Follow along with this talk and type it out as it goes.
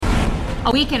A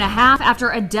week and a half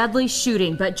after a deadly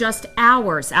shooting, but just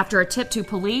hours after a tip to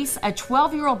police, a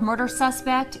 12-year-old murder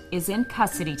suspect is in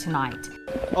custody tonight.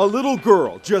 A little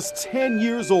girl, just 10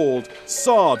 years old,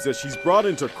 sobs as she's brought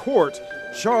into court,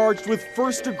 charged with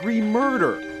first-degree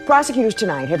murder. Prosecutors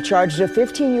tonight have charged a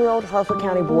 15-year-old Harford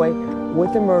County boy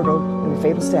with the murder and the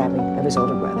fatal stabbing of his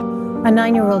older brother. A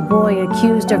 9-year-old boy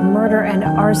accused of murder and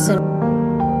arson.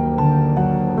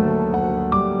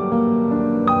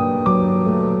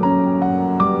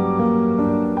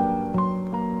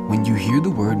 When you hear the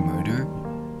word murder,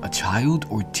 a child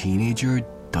or teenager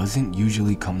doesn't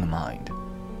usually come to mind.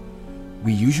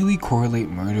 We usually correlate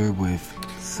murder with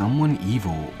someone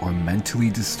evil or mentally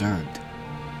disturbed.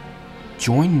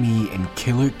 Join me in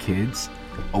Killer Kids,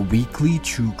 a weekly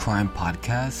true crime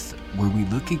podcast where we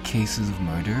look at cases of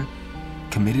murder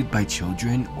committed by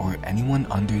children or anyone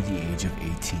under the age of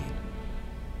 18.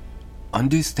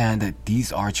 Understand that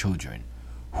these are children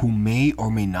who may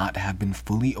or may not have been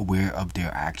fully aware of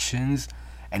their actions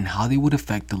and how they would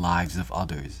affect the lives of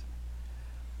others.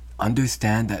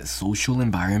 Understand that social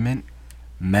environment,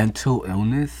 mental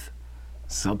illness,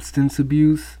 substance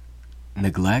abuse,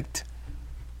 neglect,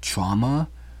 trauma,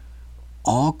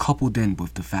 all coupled in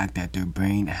with the fact that their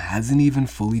brain hasn't even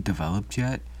fully developed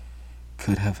yet,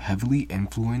 could have heavily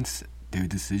influenced their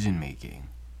decision making.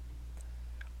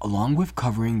 Along with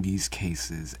covering these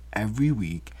cases every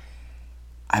week,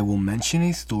 I will mention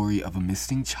a story of a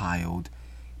missing child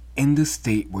in the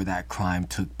state where that crime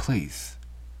took place.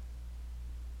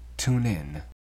 Tune in.